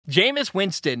Jameis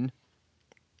Winston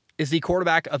is the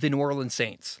quarterback of the New Orleans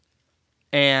Saints.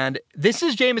 And this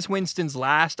is Jameis Winston's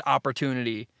last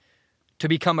opportunity to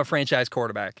become a franchise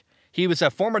quarterback. He was a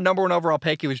former number 1 overall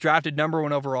pick. He was drafted number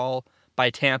 1 overall by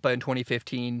Tampa in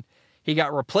 2015. He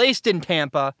got replaced in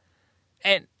Tampa,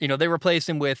 and they replaced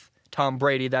him with Tom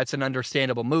Brady. That's an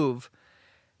understandable move.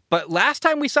 But last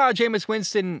time we saw Jameis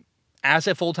Winston as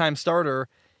a full-time starter,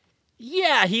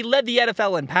 yeah, he led the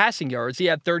NFL in passing yards. He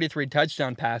had 33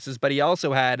 touchdown passes, but he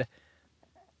also had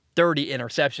 30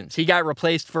 interceptions. He got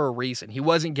replaced for a reason. He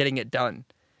wasn't getting it done.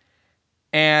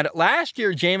 And last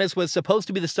year, Jameis was supposed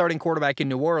to be the starting quarterback in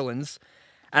New Orleans.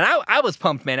 And I was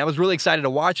pumped, man. I was really excited to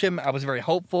watch him. I was very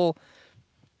hopeful.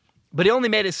 But he only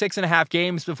made it 6.5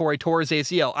 games before he tore his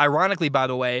ACL. Ironically, by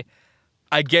the way,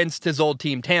 against his old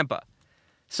team, Tampa.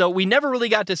 So we never really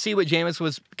got to see what Jameis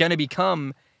was going to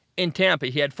become in Tampa.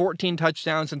 He had 14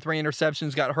 touchdowns and 3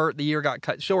 interceptions, got hurt. The year got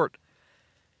cut short.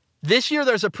 This year,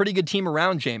 there's a pretty good team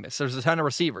around Jameis. There's a ton of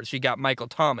receivers. You got Michael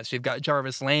Thomas. You've got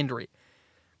Jarvis Landry.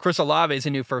 Chris Olave is a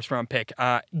new first-round pick.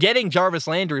 Getting Jarvis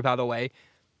Landry, by the way,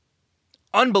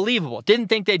 unbelievable. Didn't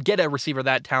think they'd get a receiver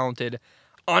that talented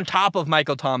on top of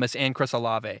Michael Thomas and Chris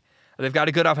Olave. They've got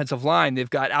a good offensive line. They've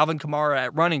got Alvin Kamara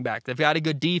at running back. They've got a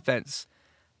good defense.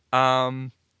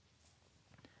 New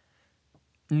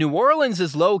Orleans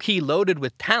is low-key loaded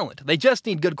with talent. They just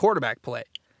need good quarterback play.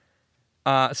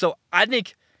 So I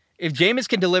think if Jameis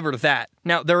can deliver that.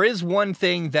 Now, there is one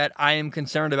thing that I am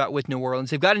concerned about with New Orleans.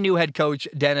 They've got a new head coach,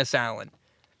 Dennis Allen.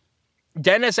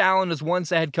 Dennis Allen was once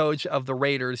the head coach of the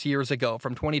Raiders years ago,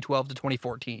 from 2012 to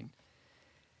 2014.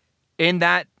 In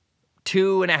that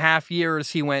 2.5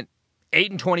 years, he went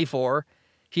 8-24.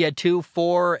 He had 2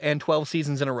 4-12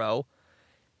 seasons in a row.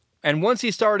 And once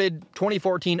he started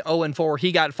 2014 0-4,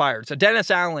 he got fired. So Dennis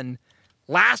Allen,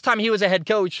 last time he was a head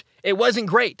coach, it wasn't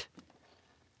great.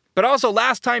 But also,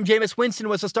 last time Jameis Winston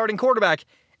was a starting quarterback,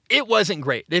 it wasn't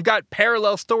great. They've got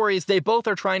parallel stories. They both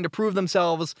are trying to prove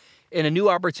themselves in a new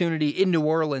opportunity in New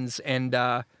Orleans. And,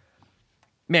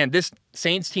 man, this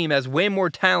Saints team has way more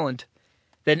talent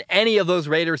than any of those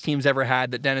Raiders teams ever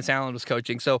had that Dennis Allen was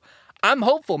coaching. So I'm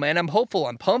hopeful, man. I'm hopeful.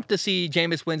 I'm pumped to see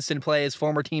Jameis Winston play his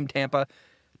former team, Tampa,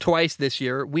 twice this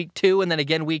year. Week 2 and then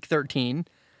again Week 13.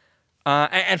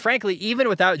 And frankly, even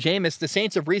without Jameis, the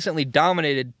Saints have recently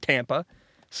dominated Tampa.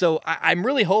 So I'm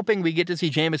really hoping we get to see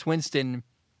Jameis Winston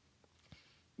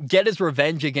get his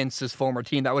revenge against his former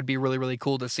team. That would be really, really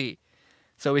cool to see.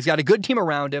 So he's got a good team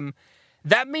around him.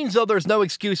 That means, though, there's no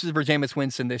excuses for Jameis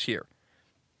Winston this year.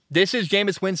 This is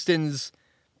Jameis Winston's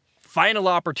final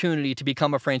opportunity to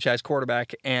become a franchise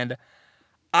quarterback, and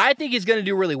I think he's going to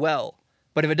do really well.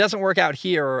 But if it doesn't work out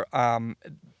here,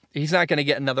 he's not going to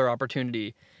get another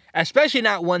opportunity, especially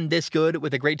not one this good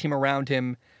with a great team around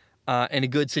him. In a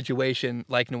good situation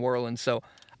like New Orleans. So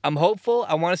I'm hopeful.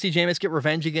 I want to see Jameis get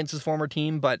revenge against his former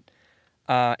team, but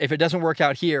if it doesn't work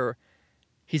out here,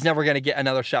 he's never going to get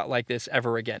another shot like this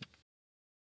ever again.